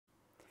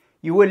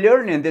You will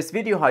learn in this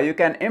video how you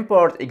can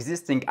import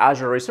existing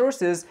Azure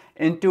resources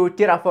into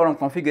Terraform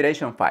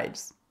configuration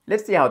files.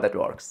 Let's see how that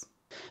works.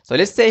 So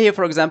let's say here,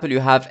 for example, you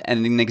have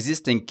an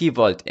existing Key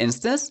Vault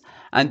instance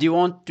and you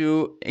want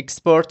to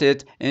export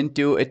it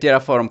into a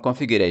Terraform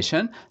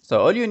configuration.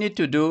 So all you need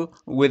to do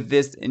with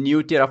this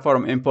new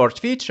Terraform import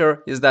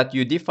feature is that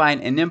you define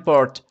an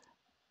import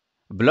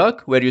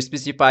block where you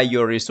specify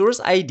your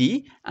resource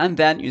ID and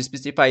then you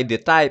specify the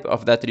type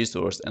of that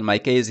resource. In my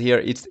case here,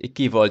 it's a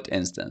Key Vault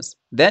instance.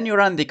 Then you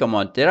run the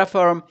command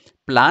Terraform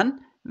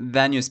plan,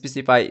 then you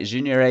specify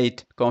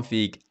generate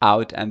config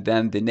out and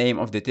then the name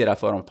of the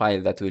Terraform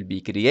file that will be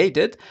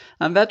created,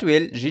 and that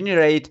will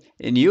generate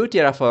a new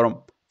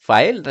Terraform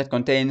file that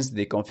contains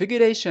the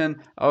configuration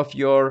of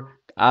your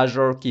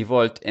Azure Key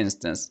Vault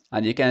instance.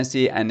 And you can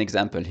see an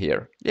example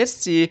here. Let's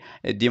see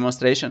a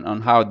demonstration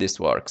on how this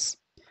works.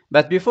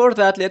 But before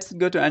that, let's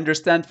go to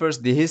understand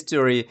first the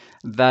history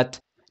that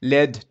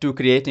led to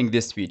creating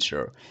this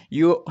feature.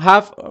 You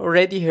have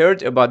already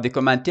heard about the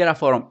command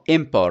Terraform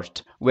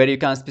import, where you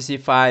can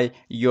specify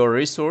your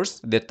resource,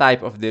 the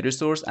type of the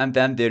resource, and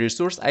then the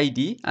resource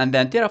ID, and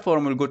then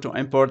Terraform will go to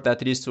import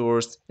that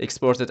resource,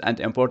 export it and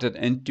import it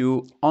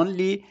into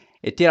only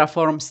a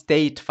Terraform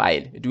state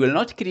file. It will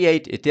not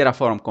create a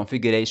Terraform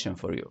configuration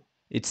for you.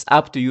 It's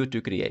up to you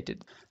to create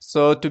it.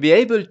 So to be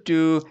able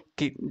to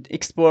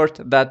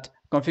export that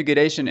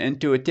configuration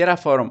into a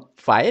Terraform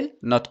file,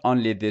 not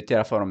only the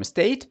Terraform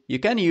state, you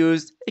can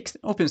use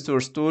open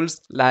source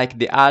tools like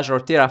the Azure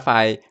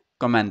Terrafy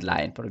command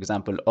line, for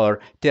example,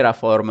 or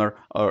Terraformer,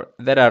 or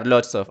there are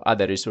lots of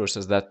other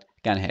resources that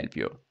can help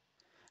you.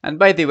 And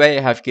by the way,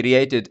 I have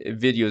created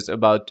videos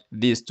about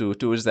these two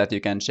tools that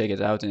you can check it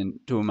out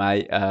into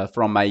my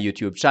from my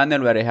YouTube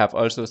channel, where I have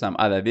also some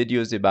other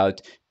videos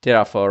about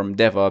Terraform,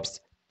 DevOps,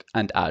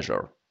 and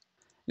Azure.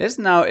 Let's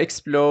now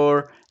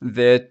explore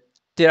the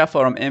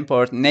Terraform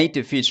import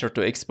native feature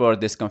to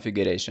export this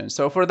configuration.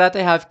 So for that,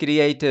 I have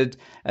created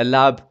a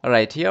lab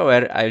right here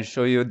where I'll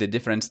show you the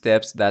different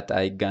steps that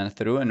I gone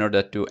through in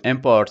order to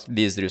import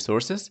these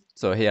resources.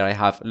 So here I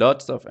have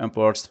lots of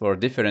imports for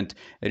different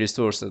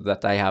resources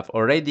that I have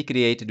already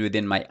created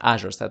within my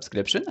Azure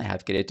subscription. I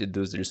have created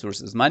those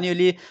resources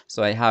manually.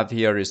 So I have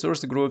here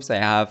resource groups, I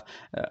have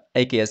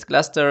AKS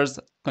clusters,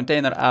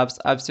 container apps,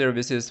 app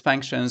services,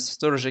 functions,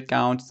 storage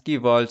accounts, key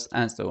vaults,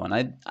 and so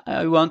on.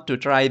 I want to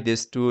try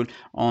this tool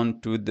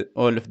onto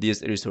all of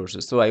these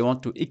resources. So I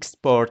want to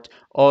export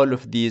all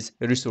of these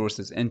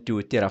resources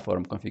into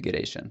Terraform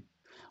configuration.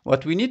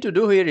 What we need to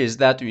do here is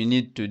that we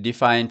need to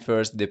define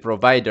first the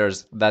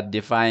providers that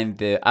define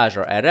the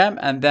Azure RM,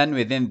 and then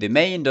within the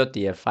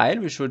main.tf file,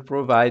 we should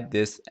provide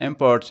this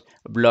import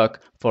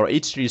block for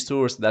each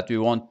resource that we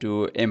want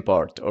to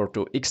import or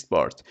to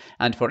export.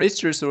 And for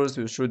each resource,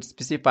 we should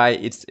specify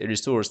its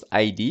resource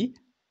ID,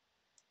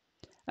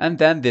 and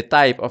then the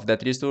type of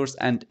that resource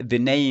and the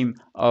name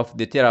of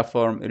the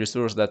Terraform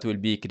resource that will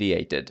be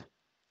created.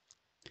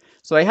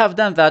 So I have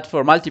done that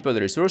for multiple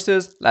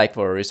resources, like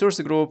for resource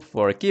group,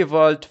 for Key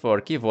Vault, for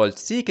Key Vault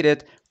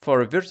secret,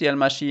 for virtual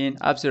machine,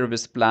 app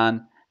service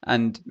plan,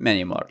 and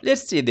many more.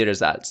 Let's see the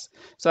results.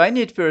 So I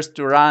need first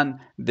to run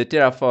the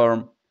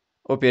Terraform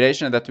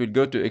operation that will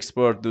go to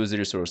export those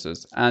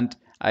resources. And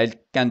I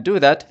can do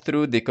that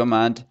through the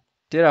command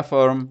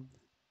Terraform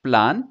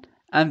plan.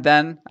 And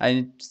then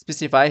I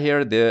specify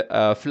here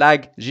the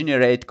flag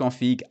generate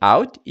config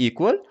out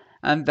equal,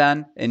 and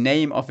then a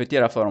name of a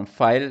Terraform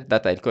file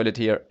that I'll call it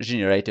here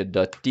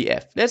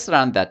generated.tf. Let's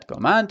run that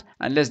command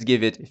and let's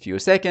give it a few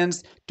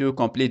seconds to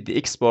complete the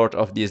export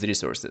of these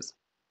resources.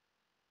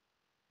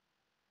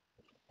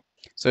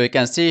 So you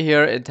can see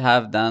here it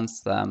have done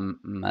some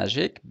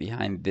magic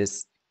behind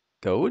this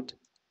code.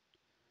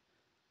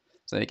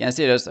 So you can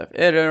see lots of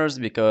errors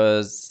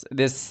because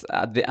this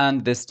at the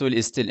end this tool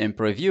is still in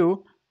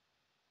preview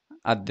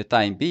at the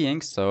time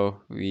being, so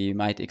we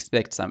might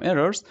expect some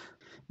errors.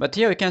 But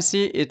here you can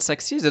see it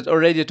succeeded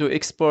already to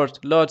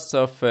export lots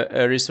of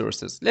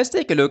resources. Let's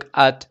take a look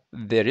at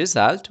the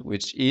result,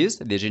 which is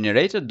the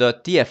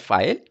generated.tf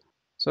file.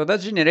 So that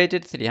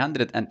generated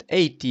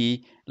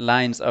 380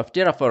 lines of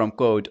Terraform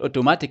code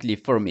automatically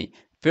for me.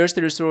 First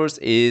resource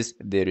is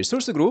the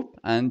resource group,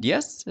 and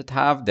yes, it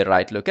have the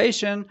right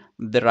location,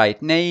 the right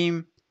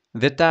name,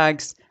 the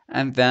tags,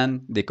 and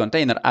then the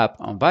container app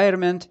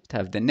environment. It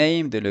have the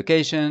name, the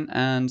location,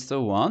 and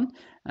so on.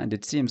 And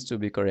it seems to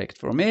be correct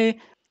for me.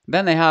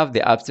 Then I have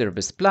the app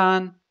service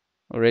plan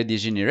already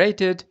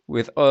generated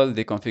with all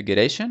the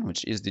configuration,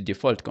 which is the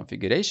default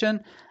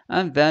configuration.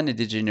 And then it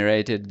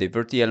generated the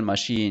virtual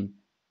machine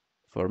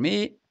for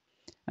me.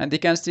 And you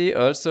can see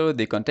also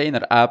the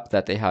container app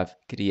that I have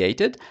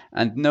created.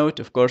 And note,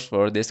 of course,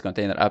 for this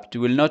container app, it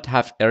will not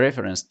have a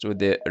reference to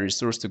the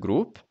resource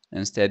group.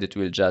 Instead, it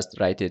will just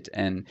write it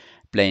in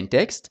plain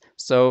text.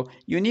 So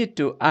you need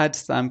to add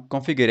some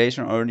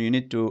configuration, or you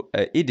need to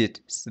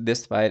edit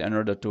this file in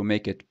order to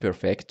make it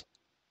perfect.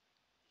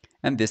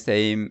 And the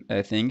same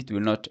thing, it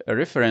will not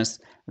reference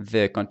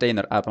the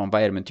container app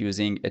environment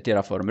using a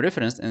Terraform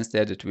reference.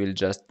 Instead, it will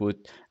just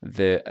put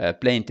the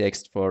plain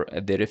text for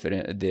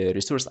the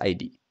resource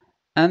ID.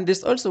 And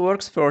this also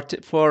works for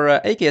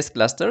AKS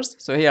clusters.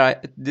 So here I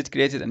did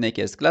created an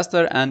AKS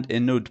cluster and a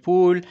node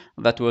pool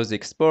that was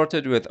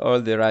exported with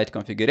all the right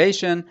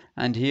configuration.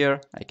 And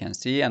here I can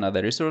see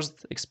another resource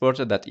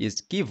exported that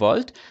is Key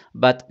Vault.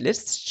 But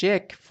let's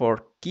check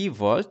for Key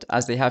Vault,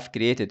 as they have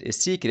created a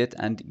secret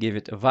and give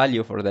it a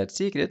value for that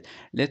secret.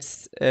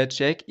 Let's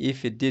check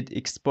if it did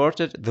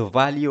exported the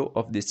value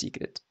of the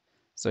secret.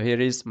 So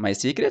here is my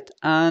secret,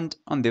 and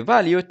on the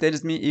value it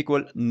tells me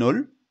equal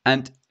null.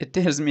 And it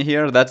tells me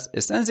here that's a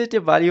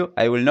sensitive value.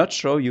 I will not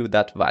show you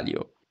that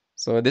value.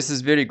 So this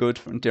is very good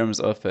in terms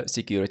of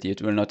security.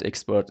 It will not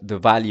export the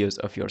values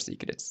of your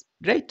secrets.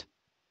 Great.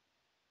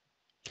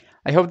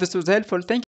 I hope this was helpful. Thank you.